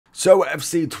So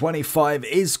FC25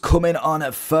 is coming on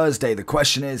Thursday. The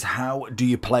question is, how do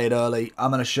you play it early?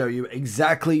 I'm going to show you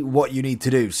exactly what you need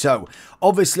to do. So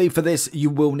obviously for this,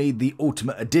 you will need the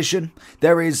Ultimate Edition.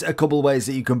 There is a couple of ways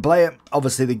that you can play it.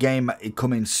 Obviously the game is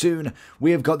coming soon.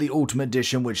 We have got the Ultimate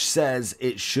Edition, which says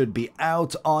it should be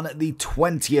out on the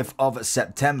 20th of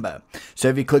September. So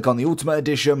if you click on the Ultimate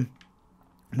Edition,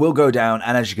 we'll go down,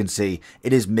 and as you can see,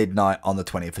 it is midnight on the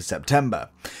 20th of September.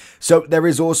 So there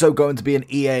is also going to be an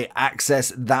EA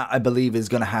Access that I believe is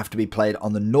going to have to be played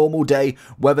on the normal day.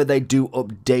 Whether they do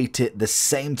update it the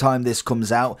same time this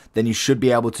comes out, then you should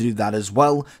be able to do that as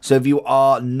well. So if you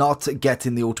are not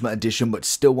getting the Ultimate Edition but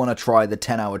still want to try the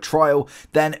 10-hour trial,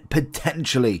 then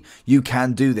potentially you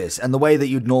can do this. And the way that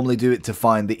you'd normally do it to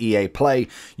find the EA Play,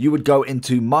 you would go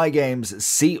into My Games,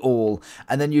 See All,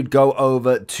 and then you'd go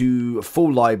over to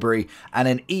Full Library, and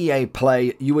in EA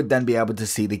Play, you would then be able to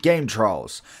see the game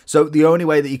trials. So the only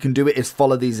way that you can do it is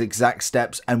follow these exact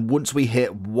steps, and once we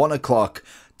hit 1 o'clock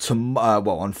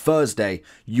on Thursday,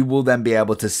 you will then be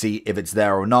able to see if it's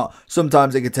there or not.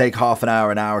 Sometimes it could take half an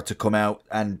hour to come out,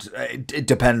 and it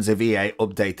depends if EA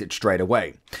update it straight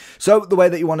away. So the way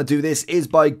that you want to do this is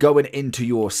by going into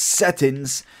your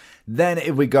settings. Then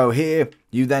if we go here,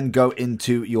 you then go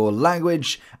into your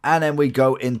language, and then we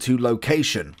go into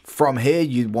location. From here,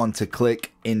 you want to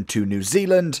click into New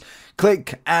Zealand,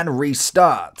 click and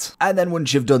restart. And then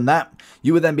once you've done that,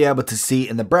 you will then be able to see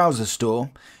in the browser store,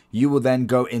 you will then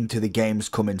go into the games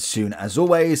coming soon as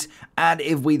always. And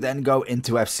if we then go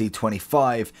into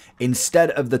FC25,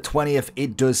 instead of the 20th,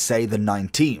 it does say the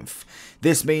 19th.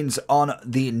 This means on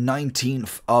the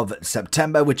 19th of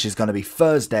September, which is going to be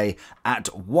Thursday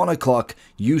at 1 o'clock,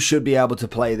 you should be able to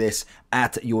play this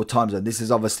at your time zone. This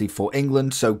is obviously for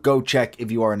England, so go check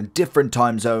if you are in a different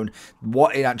time zone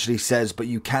what it actually says, but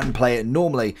you can play it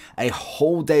normally a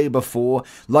whole day before.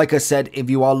 Like I said, if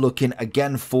you are looking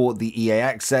again for the EA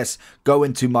Access, go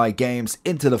into My Games,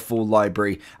 into the Full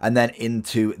Library, and then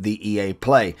into the EA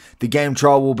Play. The game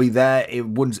trial will be there.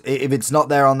 If it's not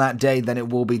there on that day, then it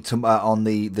will be on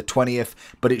the 20th,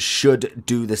 but it should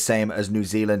do the same as New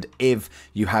Zealand if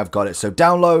you have got it. So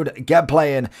download, get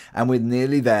playing, and we're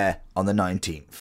nearly there on the 19th.